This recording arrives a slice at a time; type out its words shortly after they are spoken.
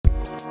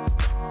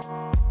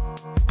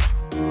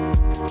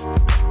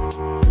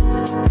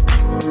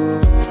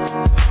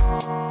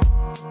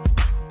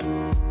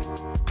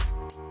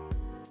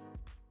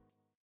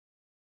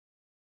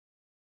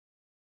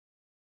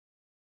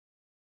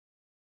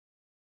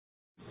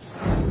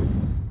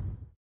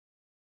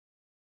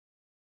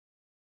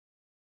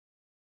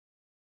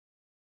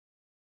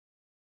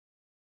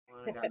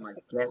I got my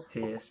guest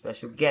here,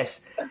 special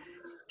guest,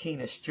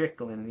 Shekinna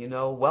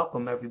Stricklen.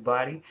 Welcome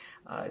everybody.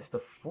 It's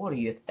the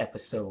 40th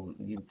episode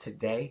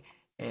today,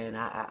 and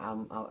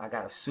I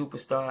got a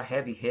superstar,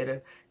 heavy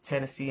hitter,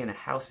 Tennessee in the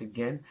house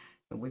again,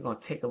 and we're gonna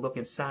take a look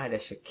inside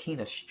at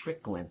Shekinna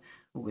Stricklen,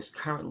 who is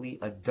currently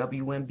a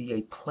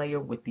WNBA player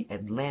with the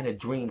Atlanta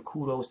Dream.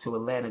 Kudos to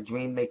Atlanta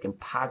Dream making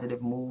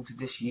positive moves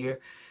this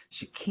year.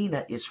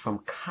 Shekinna is from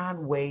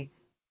Conway,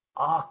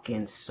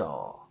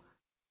 Arkansas.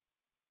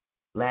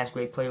 Last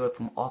great player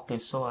from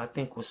Arkansas, I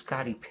think, was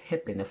Scottie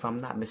Pippen, if I'm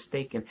not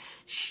mistaken.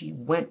 She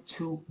went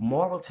to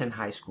Morrilton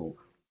High School,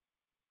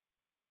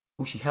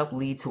 who she helped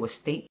lead to a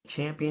state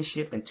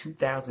championship in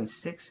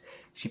 2006.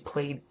 She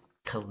played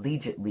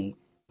collegiately,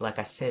 like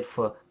I said,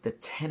 for the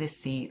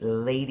Tennessee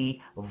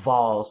Lady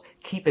Vols,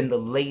 keeping the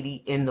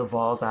lady in the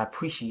Vols. I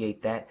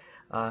appreciate that.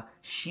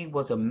 She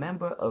was a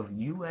member of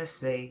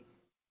USA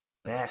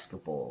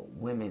basketball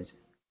women's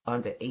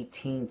under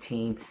 18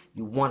 team.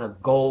 You won a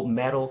gold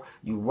medal.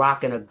 You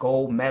rocking a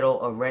gold medal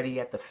already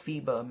at the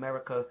FIBA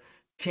America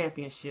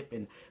Championship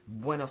in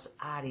Buenos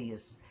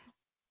Aires,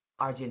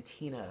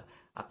 Argentina.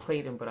 I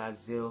played in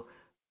Brazil.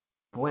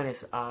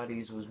 Buenos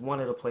Aires was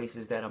one of the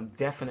places that I'm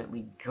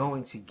definitely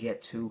going to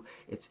get to.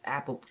 It's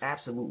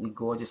absolutely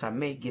gorgeous. I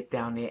may get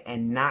down there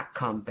and not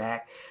come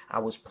back.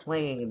 I was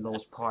playing in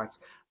those parts.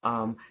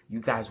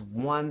 You guys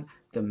won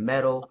the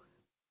medal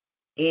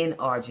in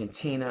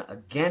Argentina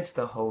against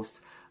the host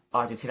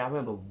Argentina. I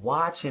remember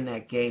watching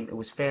that game. It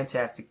was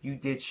fantastic. You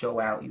did show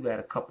out. You had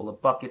a couple of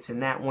buckets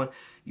in that one.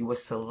 You were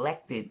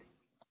selected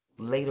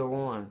later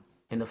on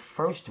in the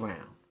first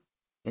round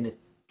in the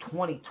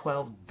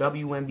 2012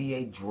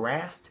 WNBA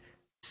draft,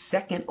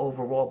 second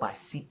overall by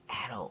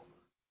Seattle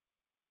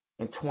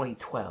in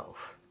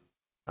 2012.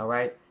 All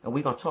right? And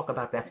we're going to talk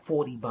about that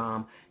 40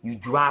 bomb you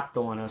dropped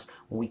on us.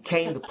 When we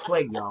came to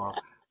play, y'all,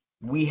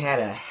 we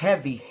had a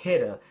heavy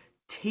hitter,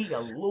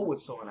 Tia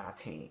Lewis, on our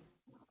team.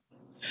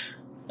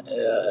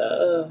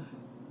 Uh,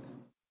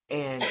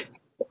 And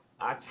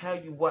I tell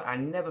you what, I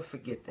never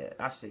forget that.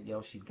 I said,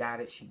 yo, she got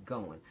it, she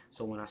going.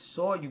 So when I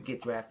saw you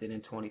get drafted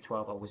in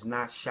 2012, I was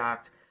not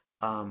shocked.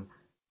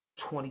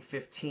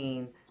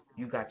 2015,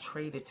 you got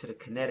traded to the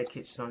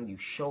Connecticut Sun. You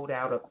showed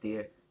out up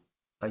there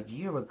a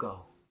year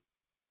ago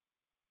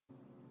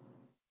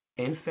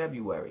in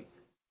February.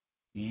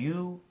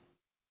 You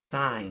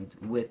signed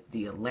with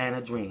the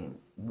Atlanta Dream,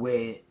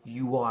 where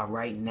you are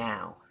right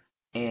now.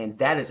 And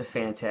that is a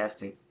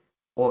fantastic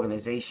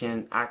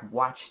organization. I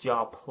watched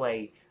y'all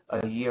play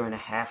a year and a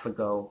half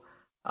ago,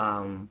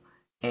 um,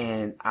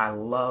 and I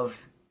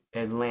love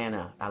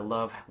Atlanta. I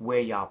love where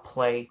y'all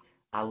play.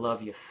 I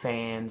love your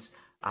fans.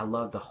 I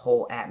love the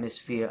whole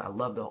atmosphere. I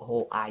love the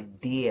whole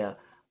idea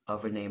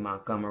of Renee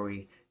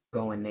Montgomery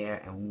going there,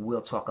 and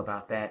we'll talk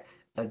about that.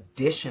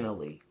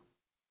 Additionally,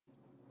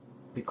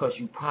 because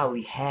you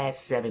probably had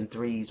 7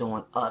 threes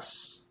on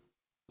us,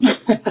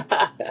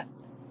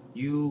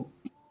 you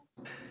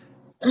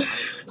I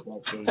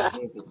remember that day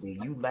vividly.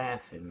 You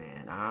laughing,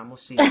 man. I'm gonna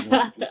see you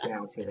when we get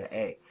down to the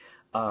A.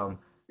 Um,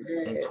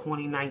 in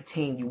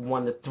 2019, you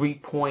won the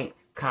 3-point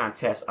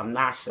contest. I'm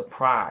not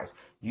surprised.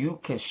 You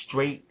can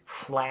straight,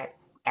 flat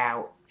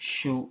out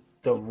shoot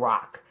the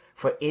rock.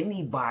 For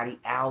anybody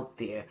out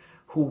there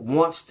who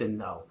wants to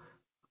know,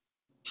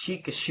 she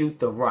could shoot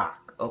the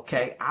rock.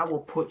 Okay, I will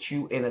put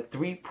you in a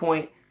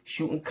 3-point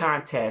shooting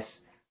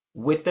contest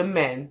with the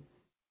men.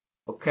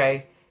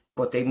 Okay,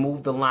 but they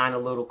moved the line a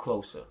little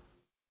closer.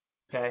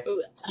 Okay.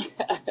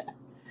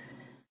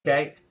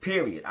 Okay,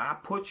 period. I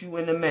put you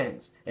in the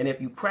men's. And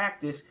if you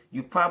practice,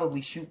 you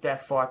probably shoot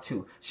that far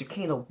too.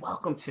 Shekinna,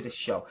 welcome to the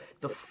show.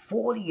 The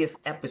 40th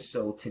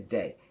episode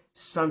today,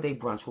 Sunday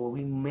Brunch, where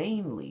we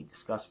mainly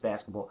discuss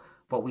basketball,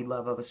 but we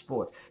love other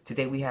sports.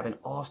 Today we have an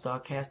all-star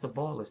cast of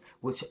ballers,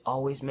 which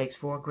always makes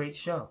for a great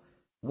show.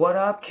 What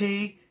up,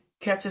 Key?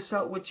 Catch us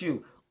up with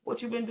you.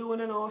 What you been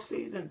doing in all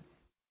season?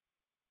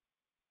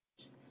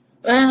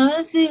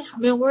 Honestly,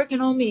 been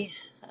working on me,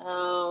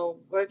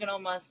 working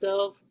on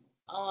myself,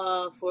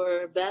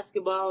 for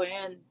basketball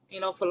and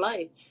for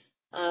life.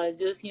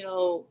 Just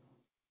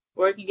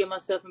working, get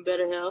myself in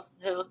better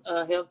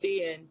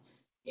healthy, and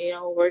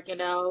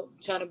working out,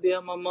 trying to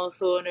build my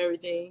muscle and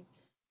everything,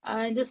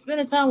 and just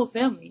spending time with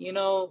family. In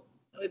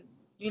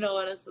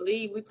this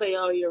league, we play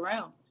all year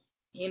round.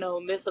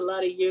 Miss a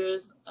lot of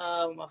years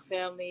with my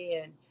family,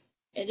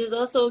 and just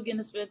also getting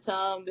to spend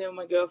time being with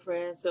my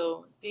girlfriend.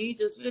 So things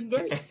just been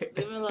great,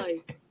 living life.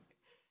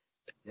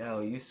 Yo,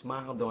 you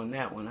smiled on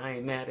that one. I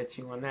ain't mad at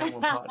you on that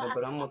one, partner,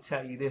 but I'm gonna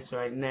tell you this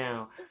right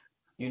now.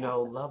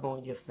 Love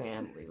on your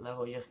family. Love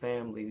on your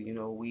family.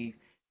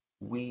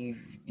 We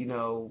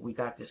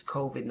got this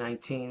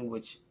COVID-19,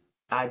 which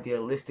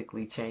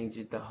idealistically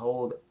changes the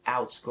whole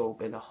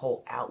outscope and the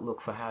whole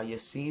outlook for how your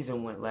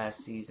season went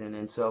last season.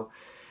 And so,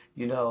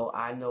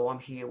 I know I'm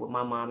here with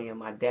my mommy and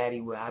my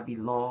daddy where I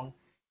belong.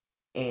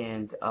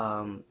 And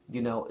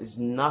it's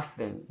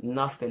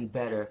nothing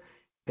better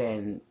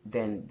than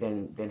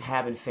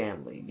having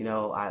family.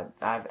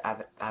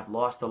 I've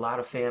lost a lot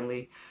of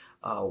family.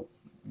 Uh,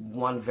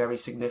 one very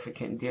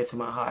significant and dear to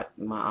my heart,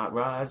 my Aunt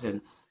Roz,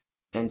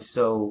 and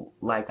so,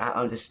 like, I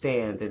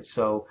understand, and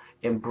so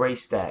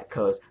embrace that,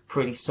 cause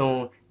pretty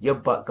soon your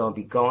butt gonna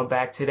be going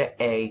back to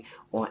the A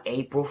on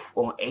April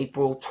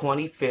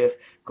 25th,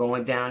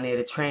 going down there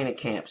to training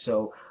camp.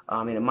 So,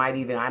 and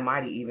I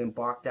might have even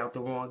barked out the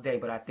wrong day,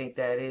 but I think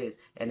that is,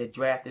 and the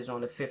draft is on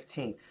the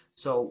 15th.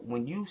 So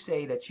when you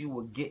say that you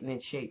were getting in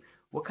shape,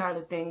 what kind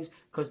of things?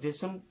 Cause there's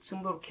some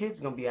little kids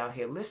gonna be out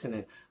here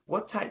listening.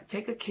 What type?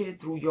 Take a kid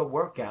through your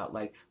workout,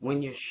 like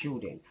when you're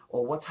shooting,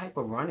 or what type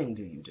of running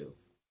do you do?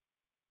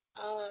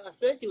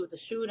 Especially with the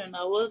shooting,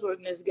 I was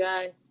working this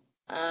guy,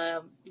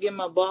 getting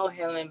my ball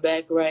handling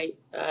back right.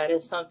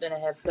 That's something that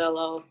had fell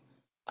off,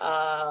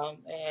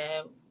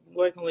 and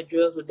working with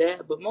drills with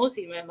that. But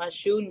mostly, man, my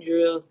shooting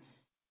drills,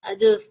 I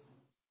just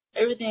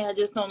everything. I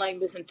just don't like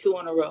missing two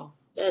in a row.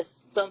 That's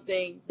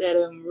something that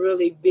I'm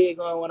really big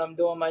on when I'm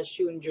doing my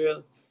shooting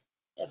drills.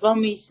 If I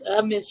miss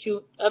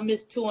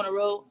two in a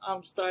row,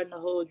 I'm starting the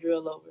whole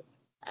drill over.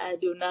 I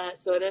do not.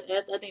 So that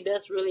I think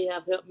that's really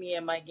have helped me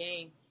in my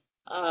game,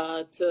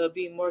 to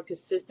be more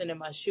consistent in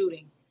my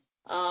shooting.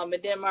 And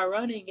then my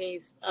running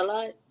games a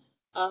lot.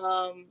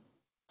 Um,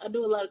 I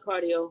do a lot of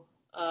cardio,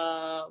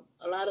 a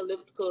lot of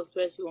elliptical,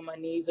 especially when my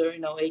knees are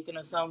aching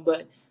or something.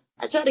 But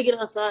I try to get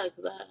outside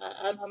because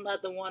I'm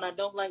not the one. I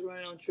don't like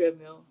running on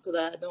treadmill because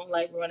I don't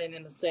like running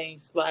in the same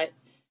spot.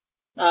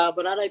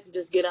 But I like to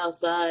just get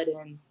outside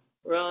and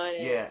run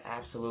and Yeah,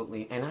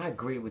 absolutely. And I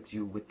agree with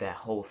you with that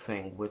whole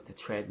thing with the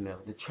treadmill.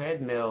 The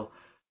treadmill,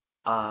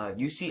 I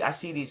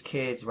see these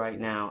kids right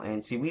now,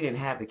 and see, we didn't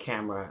have the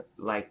camera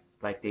like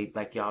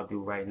y'all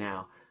do right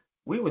now.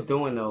 We were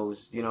doing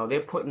those,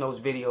 they're putting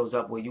those videos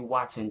up where you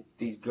watching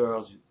these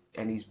girls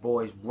and these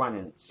boys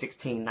running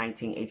 16,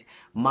 19, 18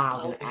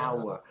 miles an oh yeah,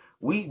 hour.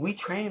 We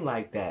train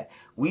like that.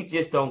 We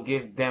just don't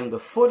give them the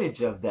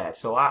footage of that.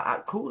 So I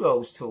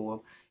kudos to them.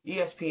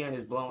 ESPN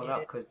is blowing yeah,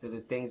 up because of the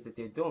things that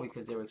they're doing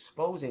because they're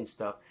exposing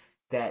stuff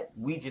that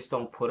we just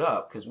don't put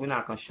up because we're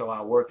not going to show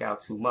our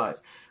workout too much.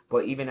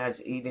 But even I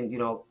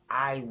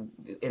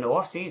in the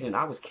off season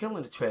I was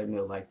killing the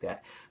treadmill like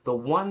that. The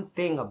one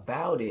thing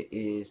about it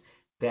is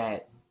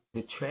that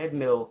the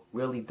treadmill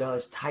really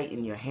does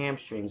tighten your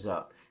hamstrings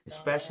up,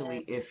 especially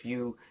man. if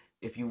you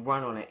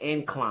run on an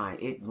incline.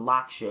 It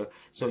locks you,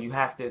 so you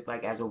have to,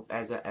 like, as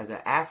an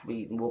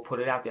athlete, and we'll put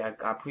it out there.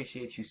 I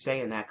appreciate you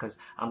saying that because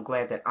I'm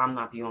glad that I'm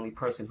not the only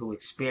person who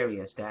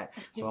experienced that.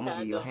 So I'm gonna I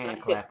give you a don't hand like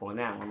it. clap on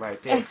that one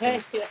right there,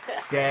 sis.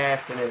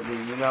 Definitely,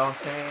 you know what I'm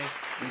saying?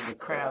 The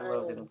crowd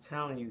loves it. Right. I'm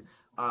telling you.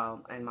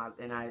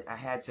 I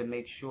had to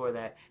make sure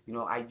that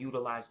I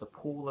utilize the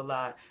pool a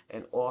lot,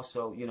 and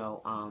also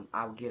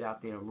I'll get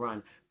out there and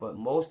run. But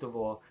most of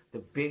all, the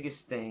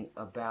biggest thing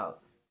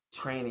about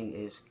training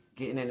is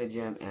getting in the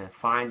gym and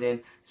finding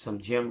some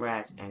gym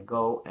rats and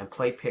go and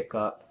play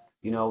pickup.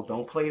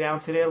 Don't play down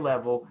to their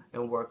level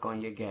and work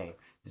on your game.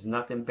 There's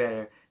nothing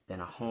better than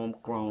a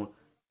homegrown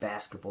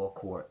basketball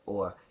court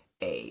or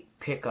a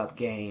pickup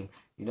game.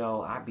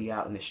 I'd be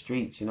out in the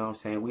streets, you know what I'm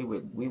saying?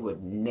 We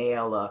would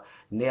nail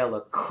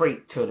a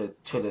crate to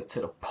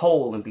the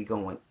pole and be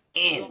going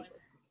in. Going,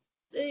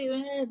 see,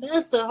 man,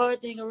 that's the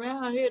hard thing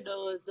around here,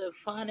 though, is the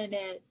finding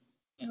that,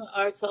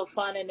 arts are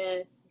finding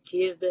that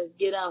kids that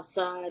get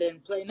outside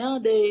and play.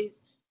 Nowadays,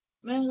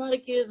 man, a lot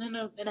of kids in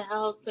the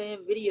house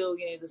playing video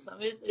games or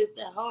something. It's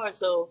that hard.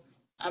 So,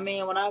 I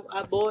mean, when our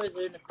boys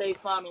are in the state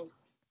finals,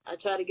 I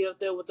try to get up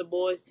there with the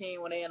boys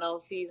team when they in all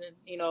season,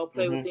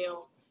 play with Hmm. them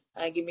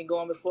and get me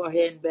going before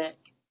heading back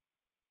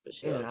for Yeah,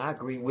 sure. and I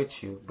agree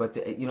with you, but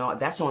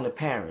that's on the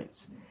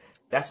parents.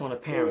 That's on the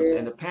parents, Yeah.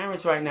 and the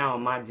parents right now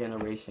in my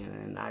generation,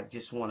 and I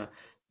just want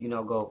to,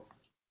 go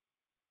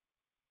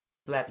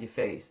slap your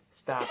face.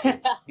 Stop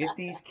it. Get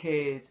these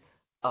kids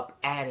up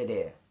out of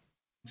there.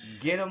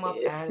 Get them up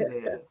Yeah. out of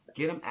there.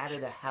 Get them out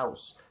of the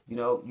house.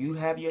 You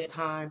have your Yeah.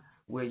 time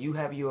where you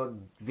have your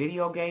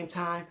video game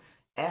time.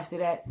 After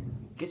that,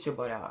 get your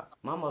butt out.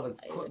 My mother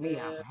put me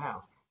out Yeah. the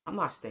house. I'm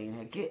not staying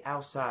here. Get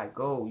outside.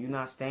 Go. You're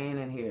not staying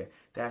in here.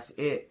 That's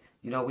it.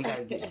 We got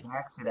to get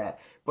back to that.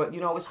 But,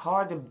 it's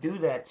hard to do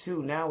that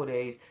too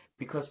nowadays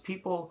because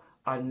people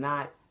are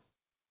not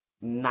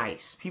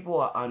nice. People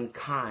are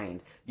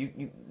unkind.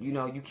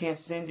 You can't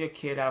send your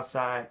kid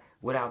outside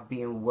without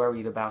being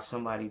worried about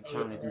somebody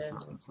trying to do Yeah.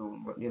 something to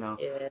him.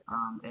 Yeah.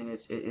 And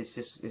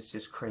it's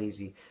just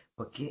crazy.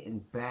 But getting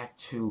back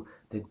to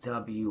the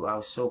W, I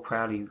was so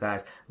proud of you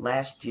guys.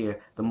 Last year,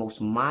 the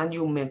most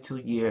monumental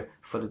year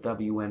for the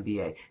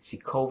WNBA. See,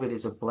 COVID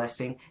is a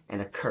blessing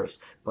and a curse,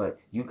 but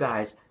you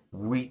guys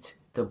reaped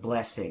the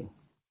blessing.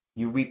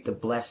 You reaped the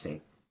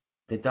blessing.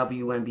 The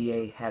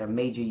WNBA had a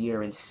major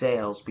year in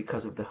sales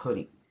because of the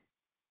hoodie.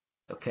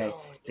 Okay,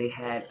 Oh they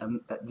had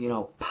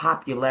yeah.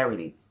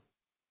 popularity.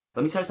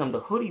 Let me tell you something.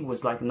 The hoodie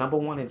was like number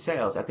one in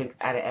sales. I think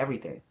out of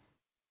everything.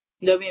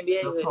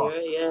 WNBA Real hoodie, talk.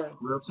 right? Yeah.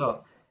 Real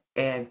talk.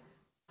 And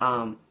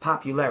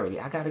popularity.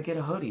 I gotta get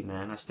a hoodie,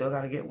 man. I still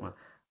gotta get one.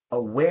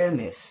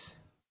 Awareness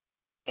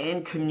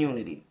and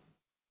community.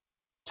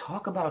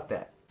 Talk about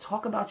that.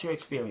 Talk about your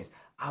experience.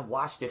 I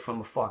watched it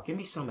from afar. Give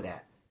me some of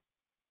that.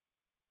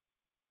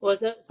 Was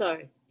that?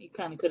 Sorry, you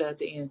kind of cut out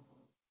the end.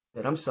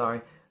 That I'm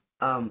sorry.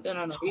 No,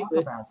 no, no, you Talk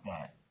good. about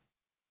that.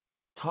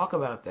 Talk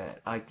about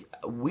that. Like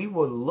we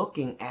were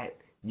looking at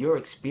your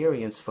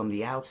experience from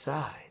the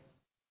outside.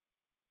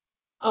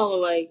 Oh,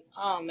 like,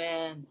 oh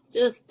man,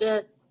 just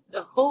that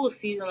the whole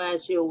season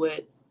last year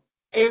with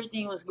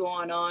everything was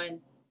going on,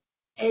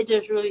 it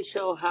just really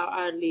showed how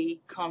our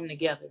league come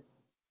together.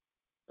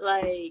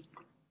 Like,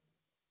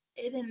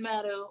 it didn't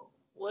matter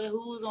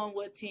who was on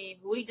what team.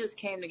 We just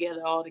came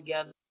together all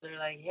together,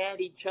 like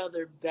had each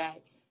other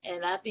back.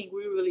 And I think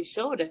we really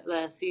showed that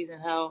last season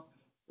how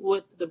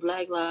with the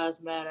Black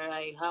Lives Matter,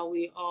 like how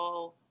we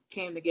all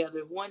came together.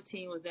 If one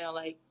team was down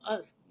like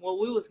us, what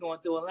we was going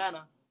through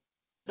Atlanta,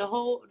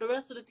 the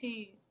rest of the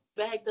team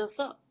backed us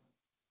up,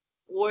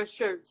 wore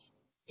shirts.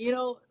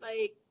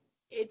 Like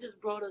it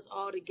just brought us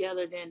all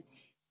together. Then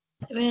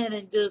man,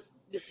 and just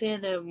the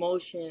seeing the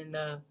emotion,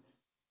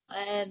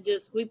 and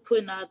just we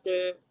putting out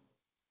there,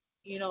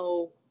 you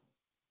know,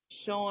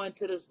 showing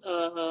to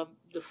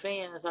the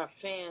fans, our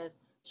fans,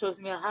 shows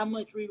me how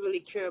much we really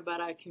care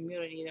about our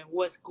community and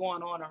what's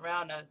going on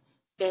around us.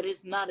 That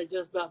it's not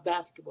just about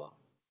basketball,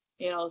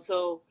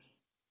 So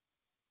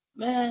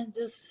man,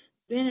 just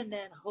being in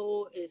that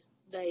whole is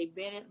like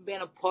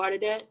being a part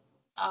of that.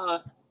 Uh,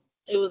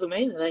 it was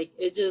amazing. Like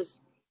it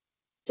just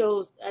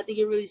shows. I think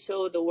it really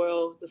showed the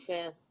world, the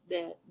fans,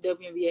 that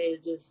WNBA is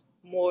just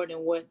more than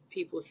what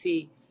people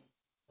see.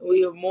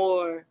 We are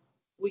more.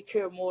 We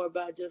care more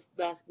about just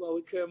basketball.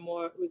 We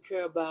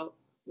care about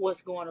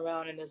what's going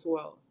around in this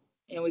world,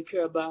 and we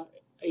care about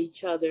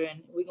each other,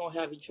 and we're gonna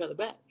have each other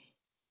back.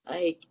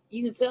 Like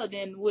you can tell.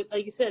 Then with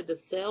like you said, the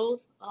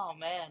sales. Oh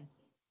man,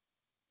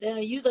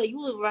 then you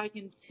was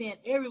rocking, seeing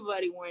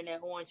everybody wearing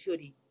that orange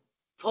hoodie,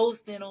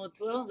 posting on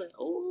Twitter. I was like,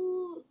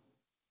 oh,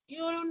 you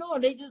don't know.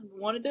 They just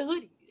wanted the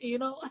hoodie.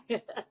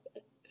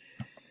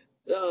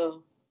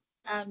 So,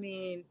 I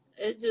mean,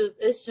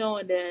 it's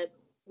showing that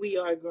we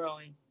are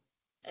growing.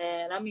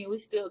 And I mean, we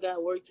still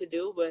got work to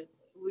do, but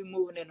we're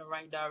moving in the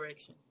right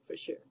direction for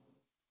sure.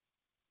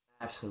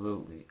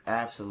 Absolutely,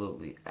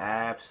 absolutely,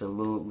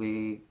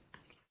 absolutely.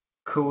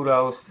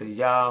 Kudos to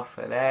y'all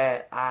for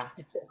that.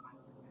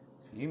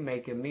 You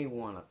making me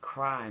want to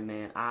cry,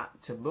 man.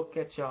 To look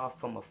at y'all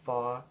from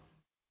afar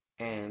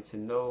and to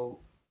know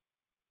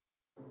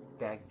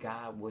that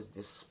God was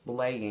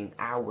displaying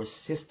our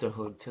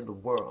sisterhood to the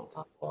world.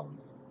 Um,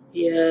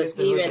 yes,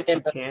 Sisterhood even that you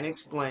in can't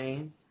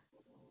explain,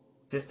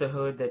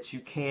 sisterhood that you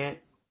can't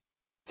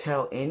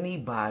tell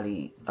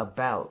anybody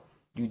about.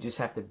 You just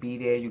have to be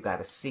there. You got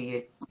to see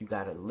it. You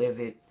got to live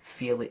it,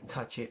 feel it,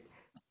 touch it.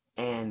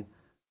 And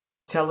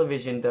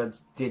television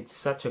did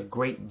such a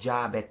great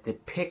job at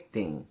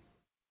depicting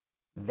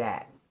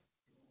that.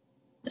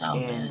 oh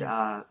And man,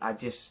 I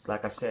just,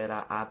 like I said,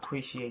 I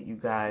appreciate you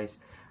guys.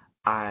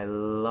 I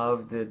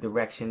love the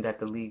direction that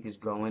the league is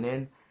going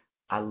in.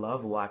 I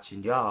love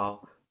watching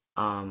y'all.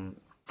 Um,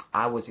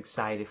 I was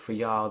excited for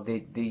y'all. The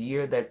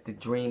year that the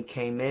dream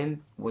came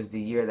in was the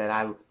year that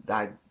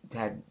I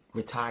had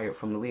retired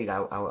from the league.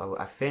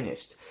 I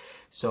finished,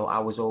 so I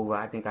was over.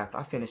 I think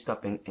I finished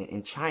up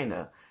in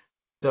China.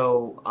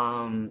 So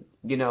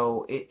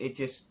it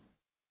just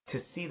to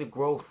see the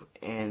growth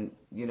and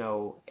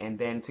and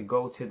then to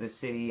go to the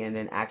city and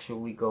then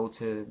actually go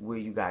to where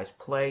you guys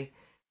play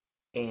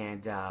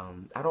and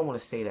I don't want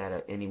to say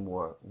that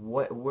anymore.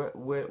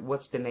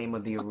 What's the name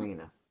of the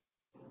arena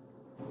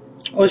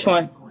which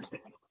one?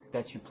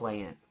 that you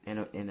play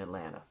in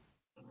Atlanta?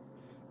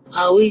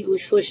 We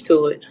switched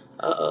to it.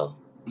 Uh-oh.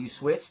 You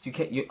switched? You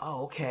can't you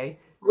Oh, okay.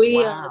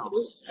 We Wow.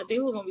 I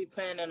think we're gonna be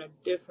playing in a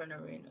different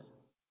arena.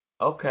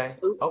 Okay.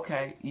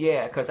 Okay.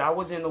 Yeah, 'cause I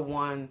was in the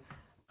one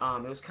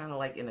it was kind of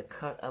like in a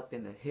cut up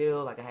in the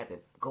hill, like I had to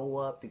go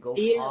up to go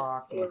Yeah,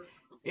 park and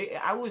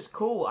I was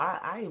cool.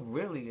 I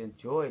really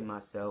enjoyed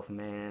myself,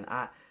 man.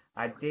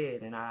 I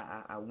did and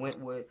I went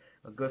with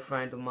a good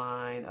friend of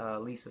mine,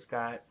 Lisa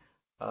Scott,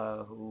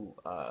 uh who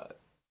uh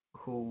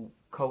who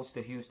coached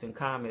the Houston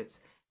Comets.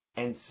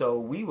 And so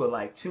we were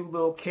like two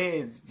little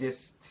kids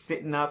just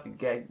sitting up to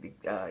get,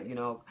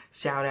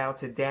 shout out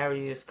to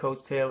Darius,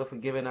 Coach Taylor for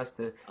giving us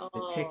the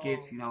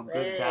tickets, oh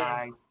good man.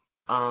 guy.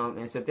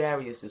 And so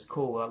Darius is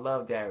cool. I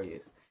love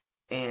Darius.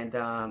 And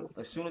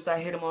as soon as I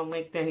hit him on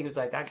LinkedIn, he was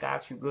like, I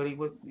got you, Goody.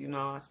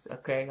 I said,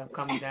 okay, I'm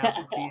coming down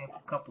to be here for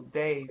a couple of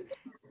days.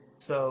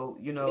 So,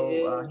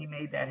 Yeah. he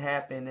made that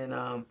happen. And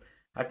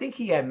I think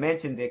he had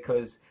mentioned it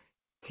because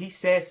he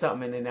said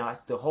something and then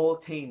the whole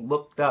team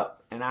looked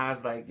up and I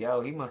was like,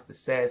 yo, he must have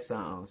said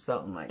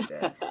something like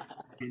that.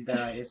 And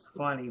it's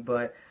funny,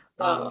 but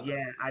Oh,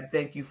 yeah, I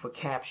thank you for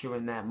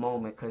capturing that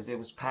moment because it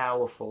was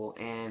powerful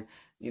and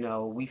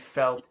we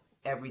felt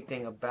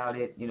everything about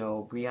it.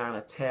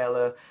 Breonna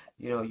Taylor,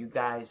 you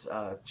guys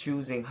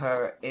choosing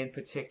her in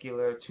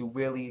particular to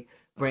really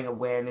bring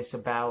awareness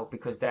about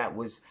because that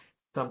was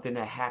something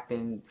that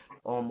happened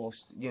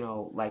almost,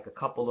 like a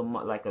couple of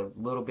months, like a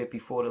little bit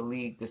before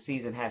the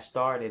season has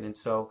started. And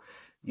so,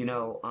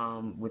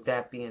 with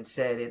that being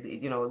said,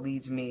 it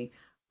leads me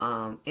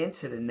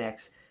into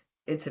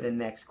the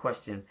next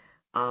question.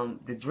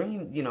 The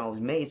Dream,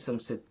 made some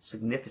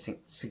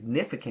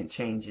significant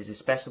changes,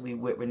 especially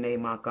with Renee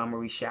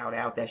Montgomery. Shout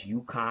out, that's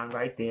UConn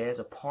right there as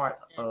a part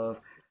of,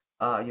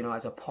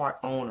 as a part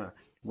owner,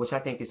 which I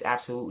think is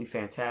absolutely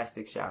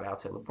fantastic. Shout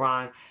out to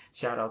LeBron.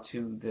 Shout out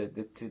to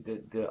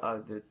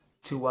the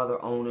two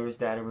other owners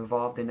that are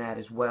involved in that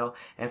as well,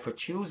 and for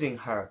choosing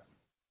her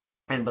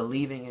and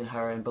believing in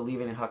her and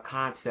believing in her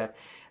concept,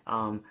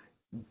 um,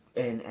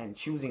 and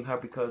choosing her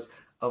because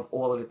of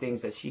all of the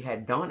things that she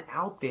had done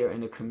out there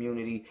in the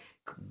community.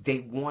 They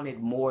wanted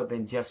more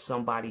than just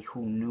somebody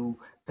who knew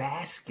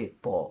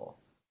basketball,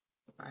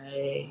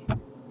 Right.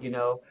 you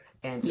know,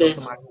 and so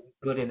That's somebody who was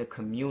good in the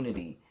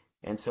community.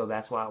 And so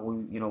that's why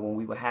when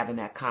we were having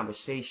that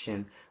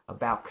conversation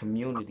about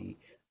community,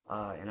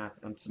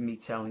 I'm me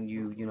telling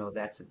you,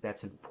 that's an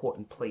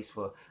important place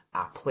for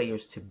our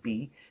players to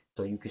be,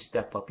 so you can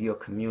step up your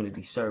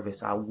community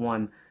service. I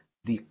won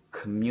the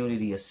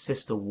Community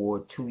Assist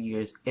Award 2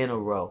 years in a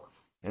row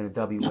in the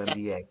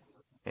WNBA,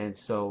 and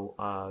so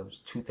it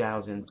was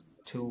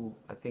 2002,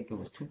 I think it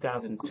was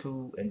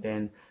 2002, and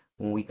then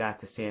when we got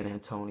to San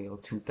Antonio,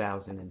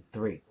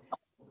 2003.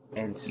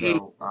 And mm,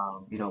 so,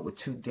 with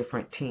two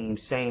different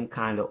teams, same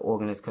kind of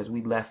organization, because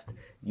we left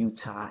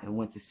Utah and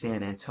went to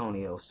San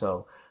Antonio.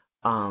 So,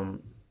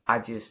 I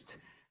just,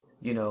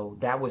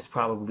 that was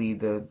probably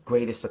the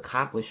greatest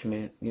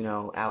accomplishment,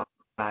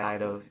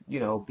 outside of,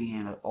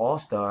 being an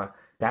all-star.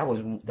 That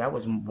was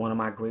one of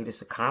my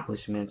greatest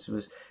accomplishments,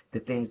 was the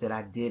things that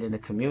I did in the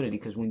community.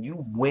 Because when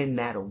you win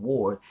that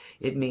award,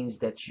 it means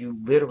that you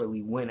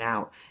literally went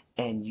out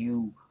and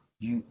you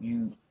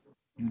you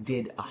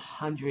did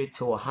 100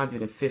 to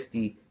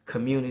 150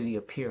 community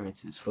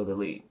appearances for the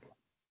league.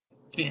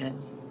 yeah.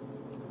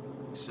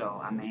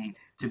 So, I mean,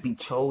 to be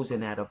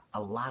chosen out of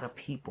a lot of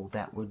people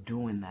that were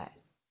doing that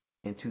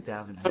in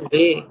That's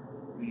big.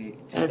 2003,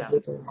 That's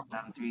big.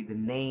 2003, the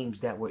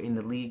names that were in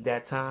the league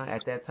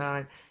at that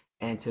time,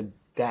 and to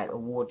that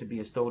award to be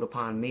bestowed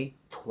upon me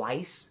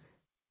twice,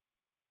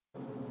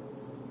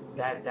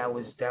 that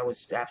was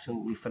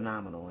absolutely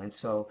phenomenal. And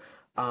so,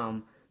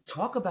 um,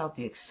 talk about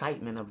the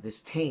excitement of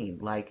this team.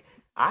 Like,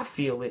 I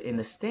feel it in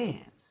the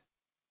stands.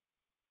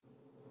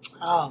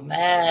 Oh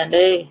man,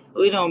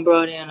 we done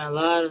brought in a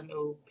lot of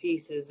new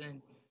pieces,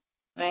 and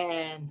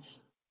man,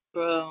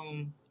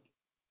 from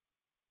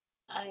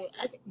I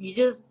think you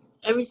just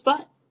every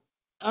spot.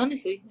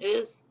 Honestly,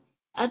 is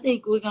I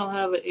think we're gonna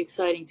have an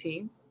exciting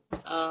team.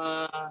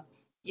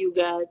 You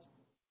got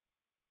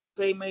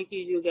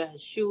playmakers, you got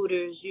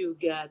shooters, you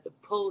got the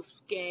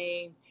post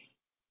game.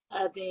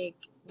 I think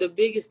the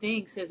biggest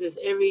thing, since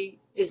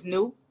it's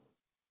new,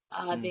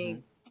 I think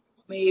Hmm.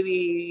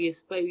 maybe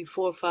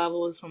 4 or 5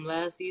 of us from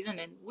last season,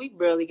 and we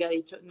barely got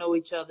know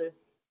each other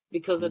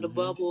because of the Hmm.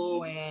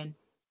 bubble, and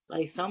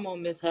like some of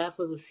them missed half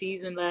of the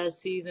season last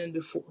season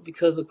before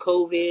because of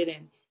COVID,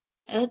 and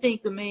I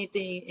think the main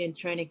thing in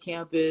training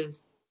camp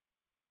is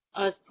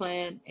us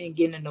playing and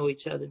getting to know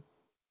each other,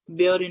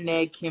 building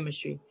that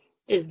chemistry.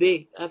 It's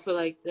big. I feel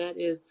like that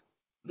is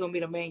gonna be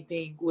the main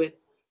thing with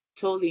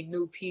totally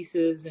new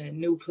pieces and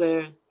new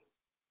players.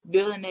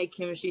 Building that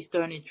chemistry,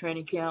 starting in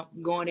training camp,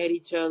 going at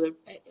each other.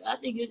 I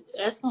think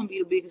that's gonna be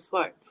the biggest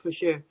part for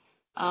sure.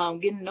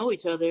 Getting to know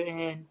each other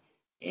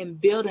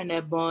and building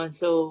that bond.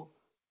 So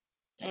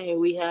hey,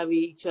 we have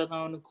each other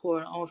on the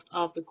court,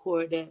 off the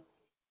court, that,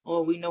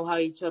 or we know how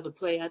each other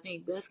play. I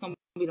think that's gonna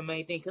be the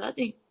main thing because I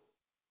think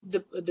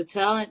the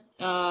talent,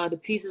 the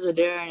pieces are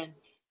there, and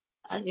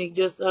I think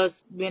just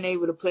us being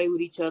able to play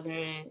with each other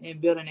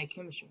and building that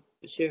chemistry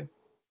for sure.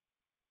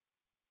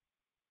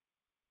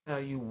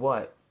 Tell you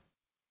what,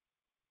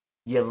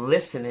 you're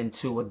listening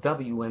to a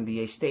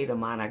WNBA State of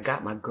Mind. I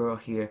got my girl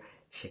here,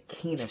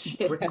 Shekinna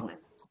Stricklen,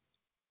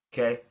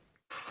 okay?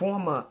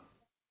 Former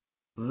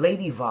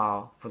Lady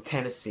Vol for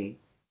Tennessee,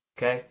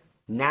 okay?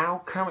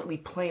 Now currently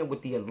playing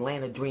with the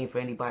Atlanta Dream for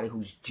anybody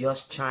who's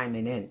just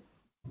chiming in,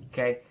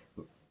 okay?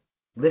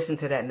 Listen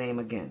to that name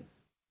again,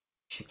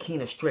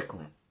 Shekinna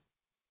Stricklen.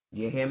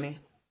 You hear me?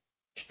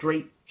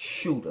 Straight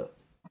shooter,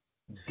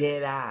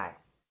 dead eye,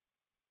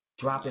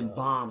 dropping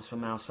bombs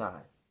from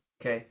outside.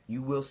 Okay,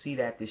 you will see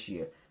that this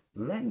year.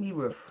 Let me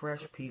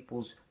refresh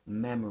people's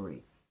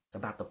memory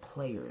about the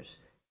players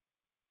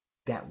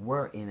that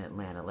were in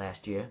Atlanta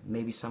last year.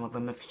 Maybe some of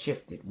them have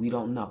shifted. We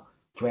don't know.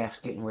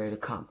 Draft's getting ready to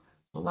come.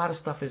 A lot of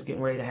stuff is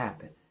getting ready to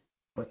happen.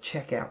 But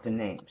check out the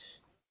names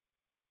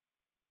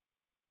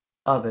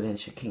other than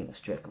Shekinna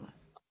Stricklen.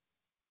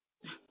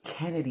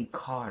 Kennedy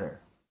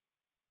Carter.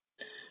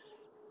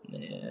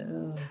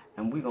 Yeah.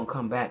 And we're going to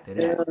come back to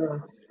that. Yeah.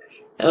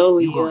 Oh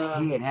You're going to yeah.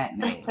 hear that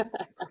name.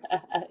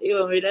 You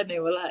gonna hear that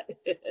name a lot.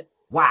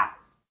 Wow.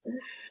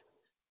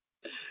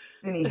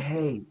 Vinny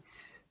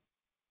Hayes.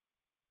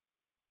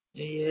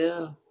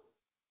 Yeah.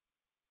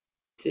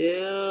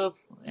 Tiff.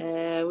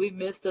 And we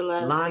missed the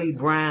last Lonnie season too.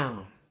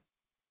 Brown.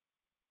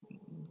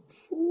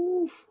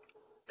 Oof.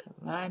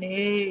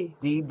 Kalani.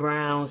 D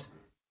Brown's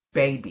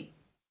baby.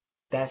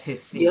 That's his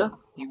Yeah. seed.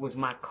 He was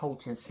my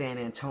coach in San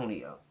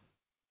Antonio.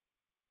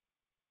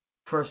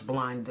 First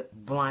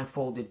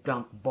blindfolded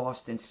dunk,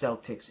 Boston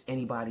Celtics.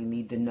 Anybody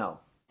need to know?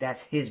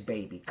 That's his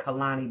baby.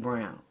 Kalani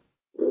Brown.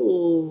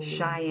 Ooh.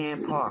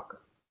 Cheyenne Parker.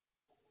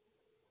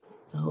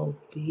 Oh,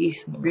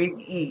 beast mode.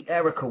 Big E,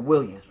 Erica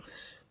Williams.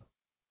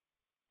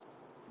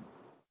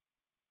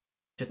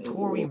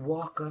 Jatori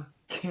Walker,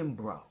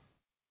 Kimbrough.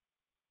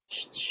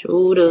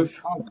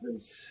 Shooters. And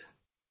others.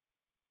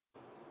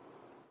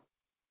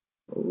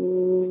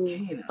 Ooh.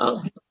 Shekinna,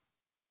 Oh.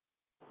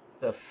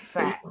 the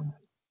fact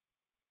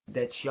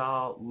that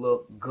y'all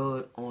look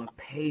good on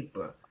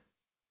paper.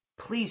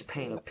 Please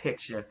paint a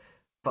picture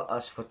for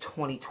us for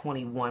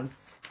 2021.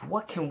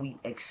 What can we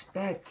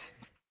expect?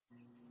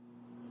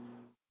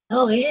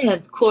 Oh, yeah.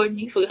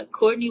 Courtney. Forgot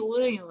Courtney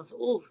Williams.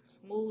 Ooh,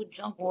 smooth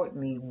jumper.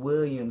 Courtney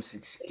Williams,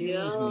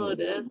 excuse Yo, me.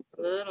 that's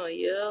little.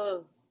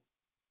 Yo.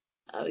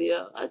 Oh,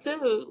 yeah. I tell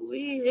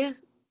you,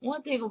 it's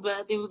one thing about it,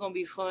 I think we're going to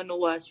be fun to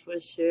watch for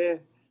sure.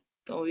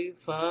 Gonna be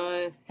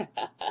fun.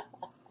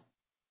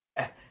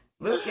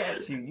 Look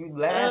at you, you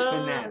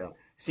laughing uh, at him.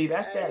 See,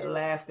 that's that hey.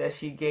 laugh that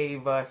she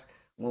gave us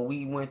when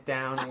we went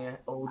down there,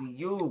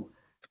 ODU.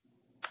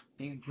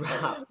 She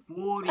dropped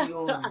 40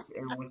 on us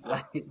and was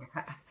like,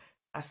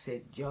 I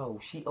said, yo,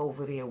 she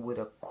over there with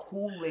a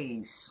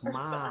Kool-Aid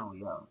smile,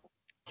 yo.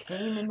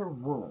 Came in the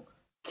room,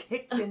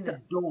 kicked in the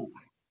door,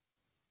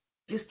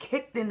 just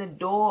kicked in the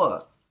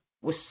door,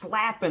 was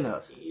slapping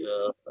us.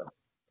 Yeah.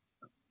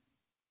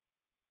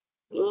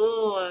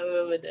 Oh, I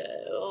remember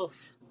that. Oh.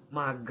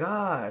 My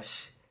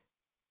gosh.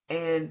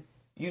 And,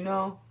 you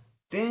know,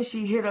 then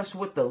she hit us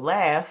with the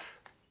laugh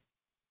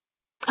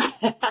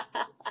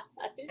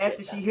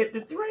after she hit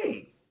the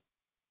three.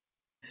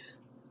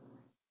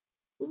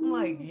 I'm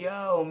like,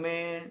 yo,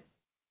 man,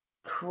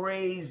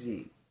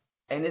 crazy.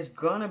 And it's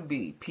gonna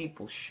be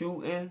people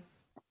shooting.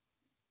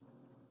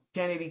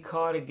 Kennedy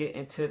Carter get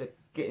into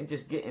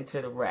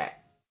the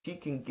rack. She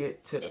can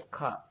get to the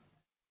cup.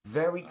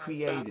 Very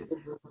creative.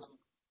 Unstoppable.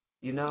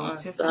 You know,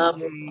 Tiffany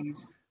Unstoppable.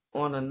 Hayes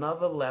on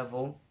another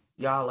level.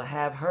 Y'all will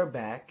have her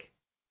back.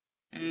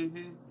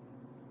 Hmm.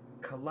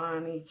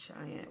 Kalani,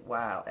 Cheyenne,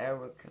 wow,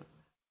 Erica.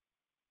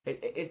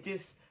 It's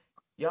just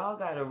y'all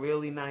got a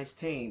really nice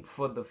team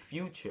for the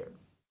future.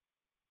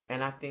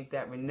 And I think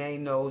that Renee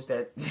knows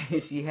that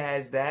she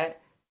has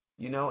that,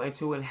 you know, and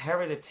to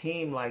inherit a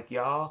team like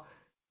y'all,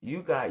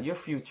 your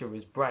future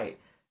is bright.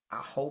 I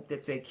hope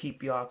that they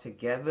keep y'all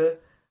together,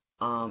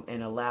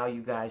 and allow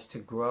you guys to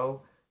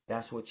grow.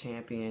 That's what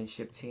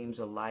championship teams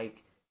are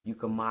like. You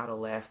can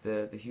model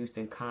after the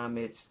Houston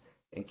Comets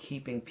and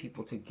keeping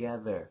people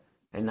together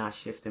and not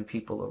shifting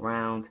people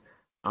around.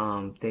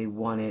 They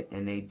won it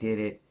and they did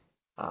it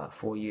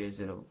 4 years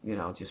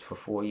just for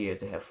 4 years.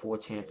 They have four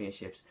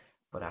championships.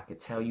 But I could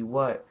tell you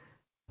what,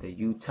 the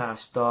Utah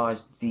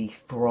Stars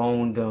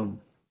dethroned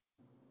them.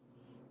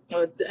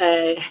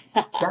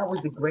 That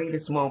was the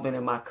greatest moment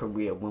in my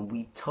career when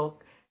we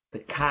took the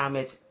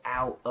Comets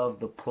out of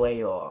the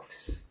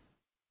playoffs.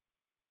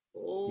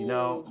 You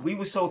know, Oh, we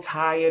were so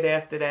tired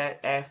after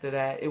that. After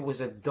that, it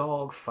was a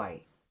dog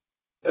fight.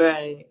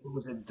 right. It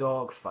was a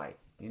dog fight.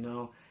 You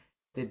know,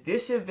 the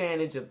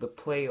disadvantage of the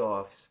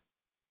playoffs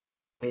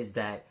is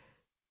that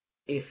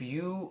if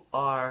you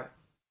are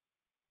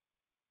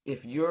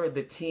if you're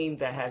the team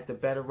that has the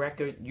better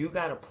record, you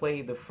got to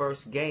play the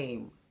first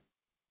game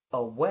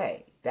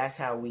away. That's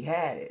how we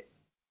had it.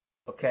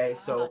 Okay, Ah,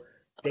 so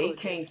they oh,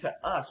 came different.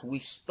 to us. We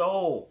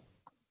stole.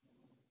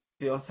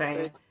 You know what I'm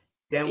saying?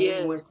 Then we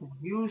Yes. went to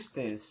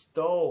Houston,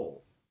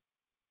 stole.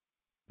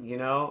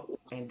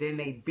 And then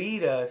they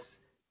beat us,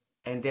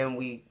 and then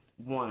we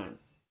won,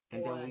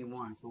 and then we One.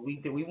 won. So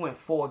we went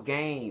 4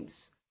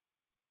 games.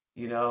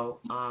 You know,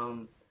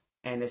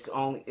 and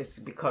it's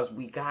because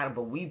we got them,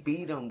 but we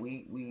beat them.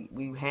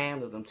 We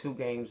handled them 2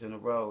 games in a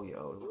row,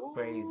 yo. It was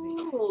crazy.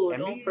 Ooh,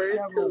 And don't first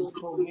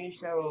two.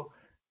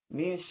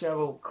 me and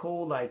Cheryl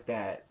cool like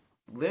that.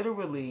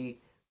 Literally,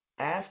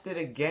 after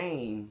the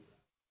game,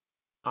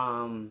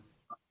 um,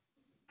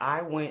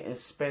 I went and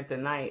spent the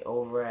night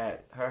over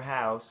at her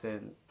house,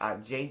 and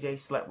JJ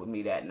slept with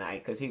me that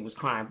night because he was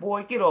crying.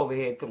 Boy, get over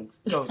here, come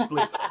go to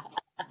sleep.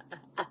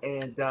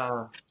 And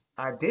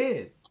I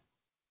did.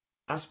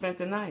 I spent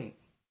the night.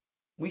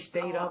 We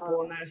stayed up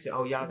all Oh, night. I said,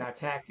 "Oh, y'all got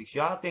tactics.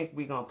 Y'all think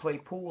we gonna play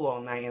pool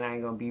all night and I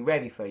ain't gonna be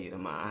ready for you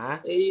tomorrow,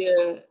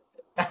 yeah.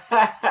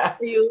 huh?"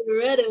 You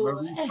ready,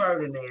 Marie boy?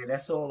 Ferdinand.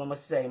 That's all I'm gonna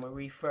say.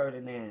 Marie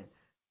Ferdinand.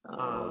 Oh,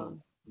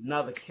 Um,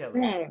 Another killer.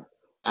 man.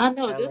 I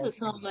know this is LSU.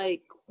 something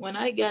like when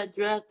I got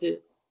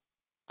drafted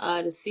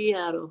to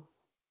Seattle,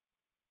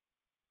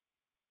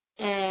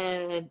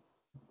 and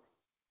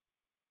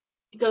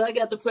because I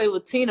got to play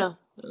with Tina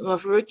my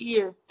rookie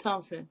year,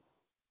 Thompson.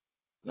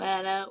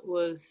 Man, that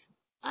was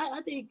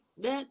I think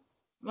that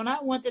when I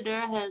went to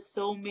there, I had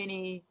so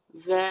many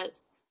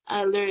vets.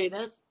 I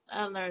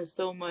learned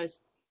so much.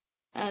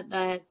 I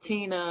had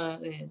Tina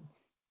and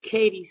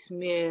Katie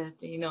Smith,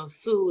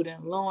 Sue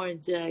and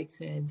Lauren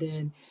Jackson,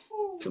 then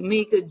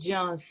Tamika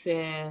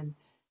Johnson,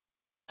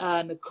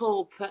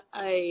 Nicole.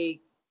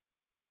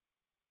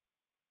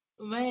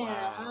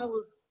 Man, I Wow.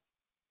 was,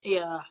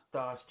 yeah,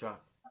 Starstruck.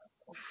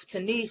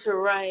 Tanisha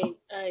Wright,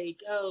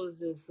 like I was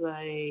just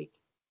like,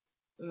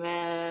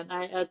 man,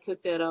 I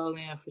took that all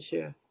in for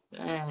sure.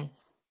 Man,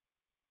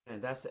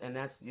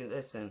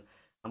 listen,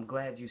 I'm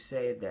glad you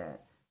said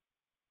that.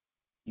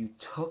 You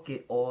took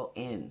it all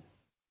in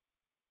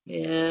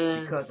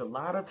because a yes.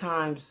 lot of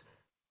times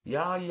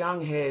y'all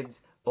young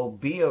heads will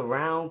be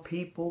around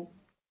people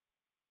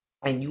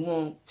and you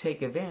won't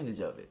take advantage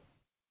of it.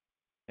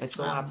 And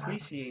so I Um,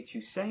 appreciate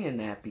you saying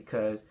that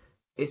because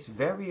it's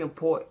very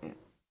important.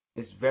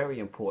 It's very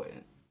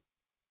important,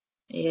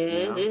 yeah, you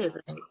it know? is.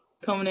 Like,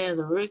 coming in as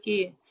a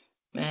rookie,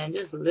 man,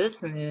 just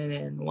listening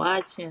and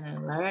watching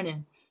and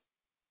learning.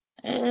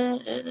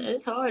 And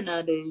it's hard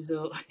nowadays,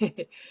 though.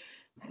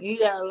 You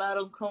got a lot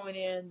of them coming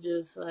in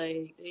just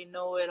like they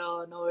know it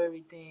all, know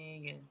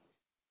everything, and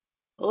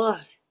boy.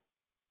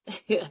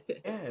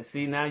 Yeah,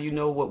 see, now you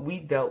know what we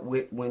dealt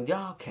with when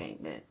y'all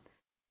came in,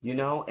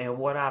 and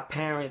what our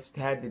parents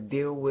had to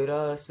deal with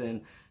us.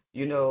 And,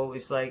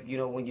 it's like,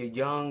 when you're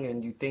young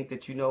and you think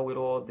that you know it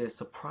all,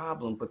 there's a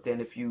problem. But then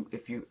if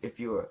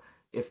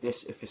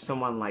there's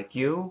someone like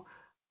you,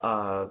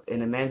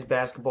 in a men's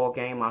basketball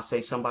game, I'll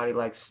say somebody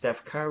like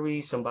Steph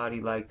Curry,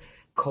 somebody like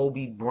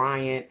Kobe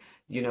Bryant,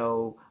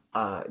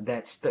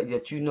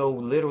 that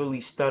literally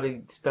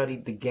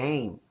studied the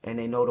game, and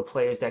they know the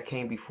players that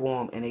came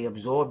before them, and they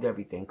absorbed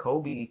everything.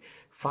 Kobe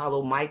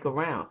followed Mike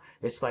around.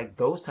 It's like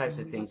those types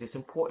of things. It's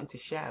important to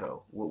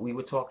shadow what we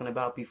were talking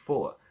about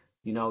before.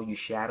 You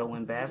shadow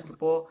in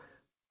basketball,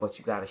 but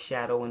you got to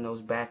shadow in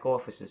those back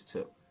offices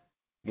too.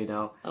 You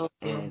know, Oh,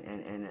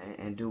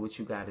 and do what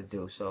you got to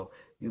do. So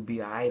you'll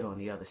be all right on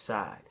the other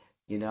side.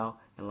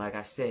 And like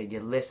I said,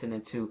 you're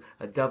listening to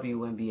a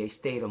WNBA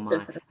State of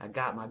Mind. I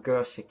got my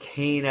girl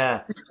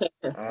Shekinna.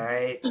 All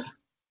right,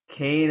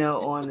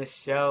 Kena on the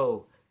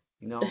show.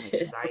 I'm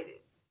excited.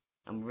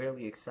 I'm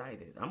really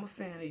excited. I'm a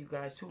fan of you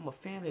guys too. I'm a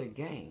fan of the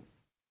game.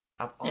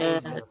 I've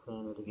always yeah. been a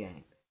fan of the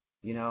game.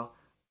 You know,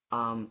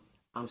 um,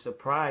 I'm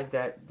surprised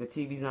that the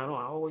TV's not on.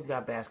 I always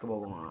got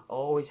basketball on. I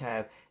always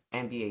have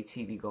NBA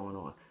TV going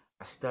on.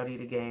 I study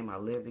the game. I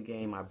live the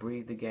game. I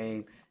breathe the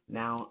game.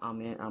 Now I'm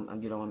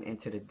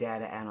into the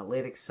data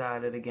analytics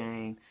side of the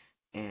game,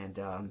 and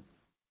I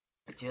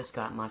just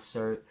got my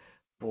cert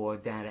for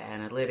data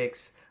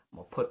analytics. I'm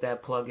gonna put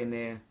that plug in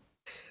there.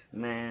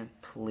 Man,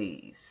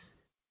 please.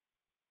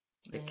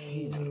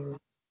 Shakina,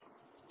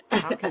 Hey.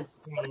 how can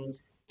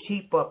fans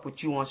keep up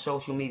with you on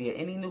social media?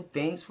 Any new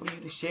things for you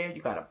to share?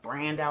 You got a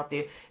brand out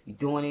there? You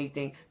doing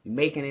anything? You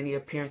making any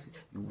appearances?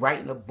 You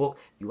writing a book?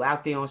 You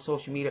out there on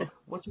social media?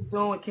 What you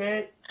doing,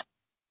 kid?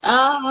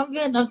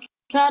 I'm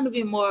trying to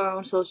be more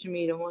on social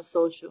media, more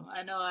social.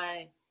 I know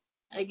I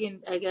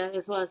got,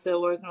 that's why I said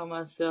working on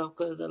myself,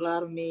 because a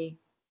lot of me,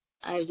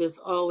 I've just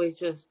always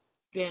just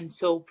been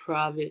so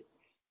private,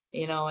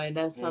 and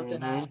that's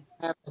something I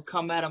Mm-hmm. have to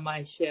come out of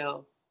my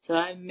shell. So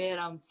I admit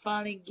I'm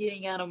finally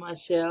getting out of my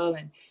shell,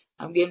 and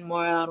I'm getting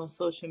more out on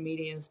social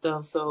media and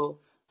stuff. So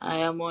I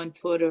am on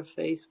Twitter,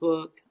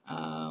 Facebook,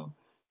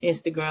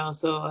 Instagram.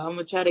 So I'm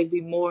gonna try to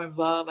be more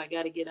involved. I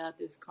got to get out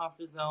this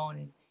comfort zone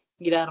and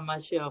get out of my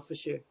shell for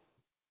sure.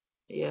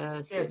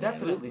 Yes, Yeah, and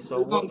definitely. So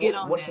we're gonna get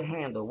on what's that. your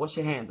handle? What's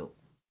your handle?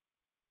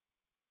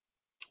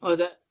 Oh, is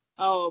that?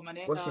 Oh, my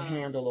name. What's your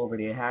handle over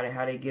there?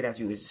 How they get at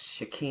you? Is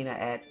Shakina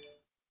at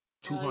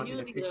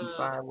Usually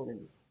 255? What is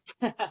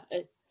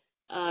it?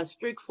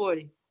 Strick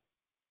 40.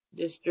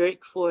 Just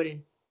Strick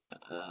 40.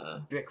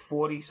 Uh, Strick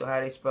 40. So how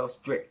they spell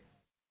strict?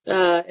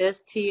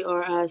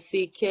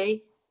 Strick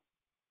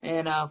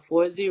and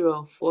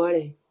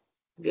 4040.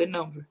 Good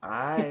number. All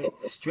right,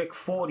 strict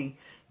 40,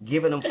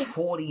 giving them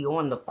 40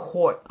 on the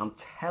court. I'm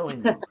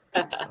telling you.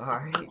 All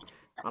right,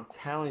 I'm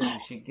telling you,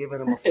 she giving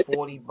them a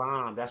 40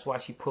 bomb. That's why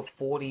she put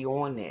 40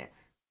 on there.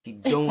 She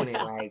doing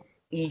it like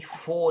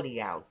E40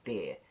 out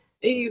there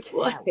in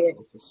Cali E40.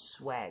 with the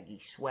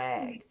swaggy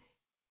swag.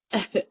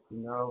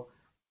 You know,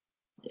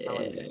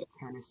 telling you, Yeah.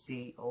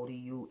 Tennessee,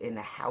 ODU in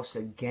the house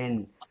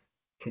again.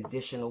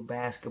 Traditional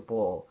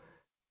basketball,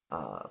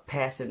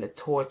 passing the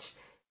torch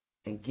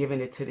and giving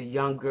it to the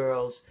young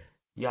girls.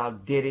 Y'all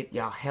did it.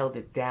 Y'all held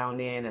it down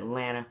there in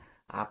Atlanta.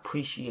 I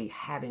appreciate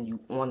having you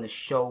on the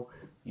show.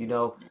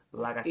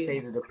 Like I say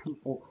Yeah. to the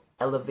people,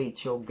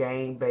 elevate your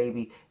game,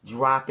 baby.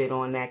 Drop it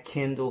on that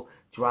Kindle.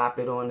 Drop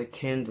it on the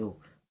Kindle.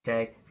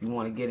 Okay? If you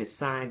want to get it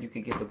signed, you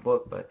can get the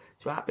book, but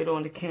drop it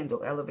on the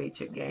Kindle. Elevate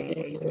your game.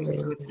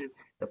 Adrian Goodson.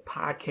 The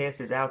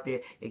podcast is out there.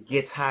 It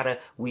gets hotter.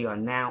 We are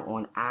now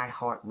on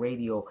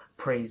iHeartRadio.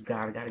 Praise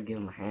God. I got to give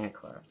him a hand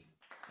clap.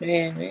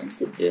 Man,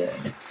 to do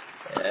it.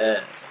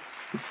 Yeah.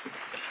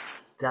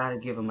 Gotta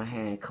give him a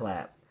hand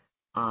clap.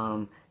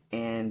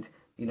 And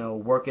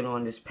working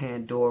on this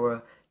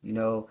Pandora,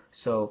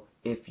 so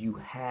if you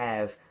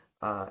have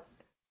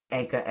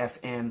Anchor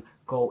FM,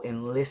 go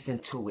and listen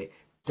to it.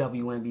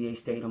 WNBA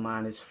State of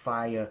Mind is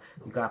fire.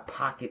 You got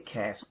Pocket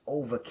Cast,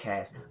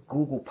 Overcast,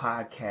 Google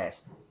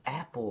Podcasts,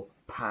 Apple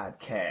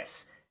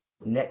Podcasts,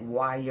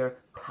 Netwire,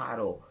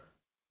 Poddle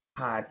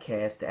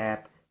Podcast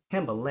app,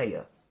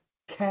 Himalaya,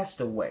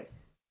 Castaway,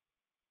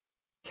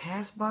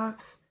 Castbox,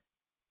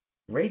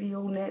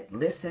 RadioNet,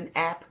 Listen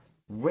app,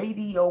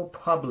 Radio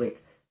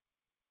Public,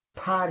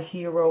 Pod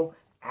Hero,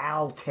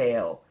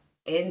 Altail,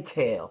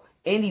 Intel,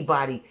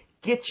 anybody,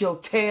 get your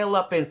tail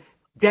up and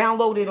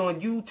download it on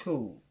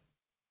YouTube,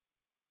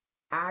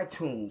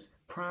 iTunes,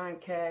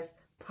 Primecast,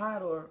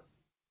 Podor,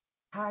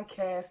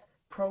 Highcast,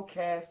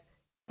 Procast,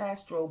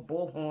 Castro,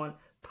 Bullhorn,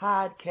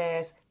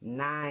 Podcast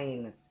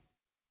 9,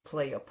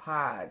 Player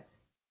Pod,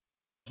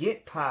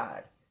 Get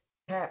Pod,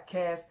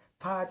 Tapcast,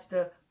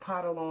 Podster,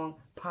 Podalong,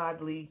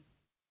 Podly.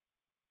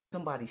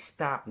 Somebody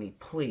stop me,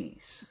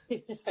 please.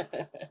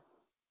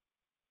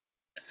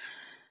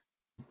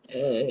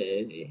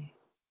 Hey.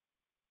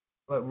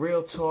 But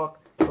real talk,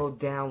 go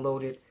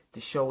download it. The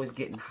show is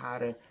getting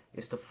hotter.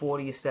 It's the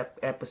 40th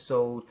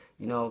episode,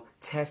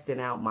 testing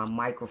out my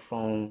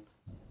microphone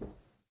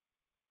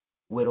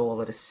with all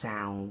of the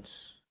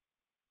sounds.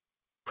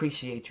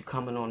 Appreciate you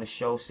coming on the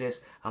show, sis.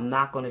 I'm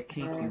not going to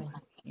keep you.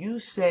 You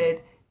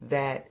said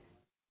that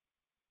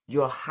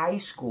your high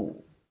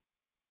school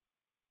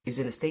is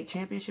in a state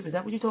championship. Is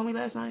that what you told me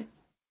last night?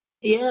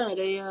 Yeah,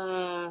 they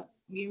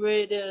get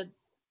ready to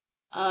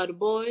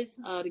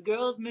the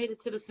girls made it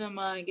to the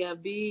semi and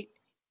got beat.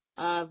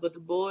 But the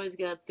boys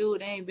got through.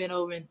 They ain't been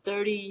over in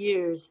 30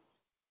 years.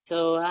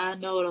 So I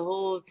know the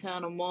whole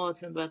town of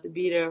Malton about to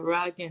be there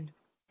rocking.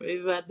 We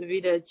about to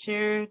be there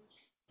cheering.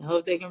 I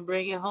hope they can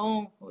bring it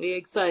home. We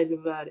excited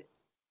about it.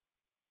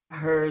 I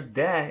heard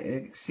that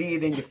and see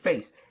it in your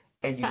face.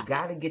 And you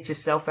got to get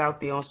yourself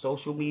out there on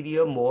social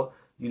media more.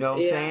 You know what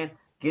I'm Yeah. saying?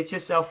 Get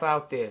yourself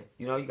out there.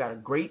 You got a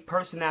great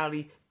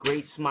personality,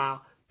 great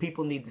smile.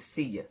 People need to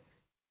see you.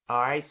 All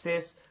right,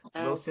 sis?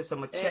 Little sis, I'm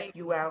going to check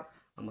you out.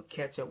 I'm going to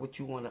catch up with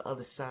you on the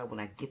other side.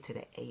 When I get to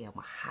the A, I'm going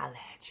to holler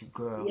at you,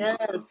 girl.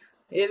 Yes.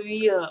 Hit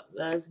me up.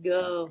 Let's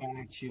go.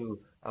 Got you.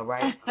 All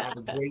right? Have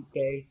a great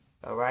day.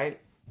 All right?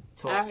 All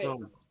Talk right.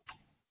 soon.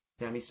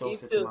 Sammy You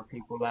Solstice and too. my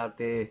people out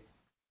there.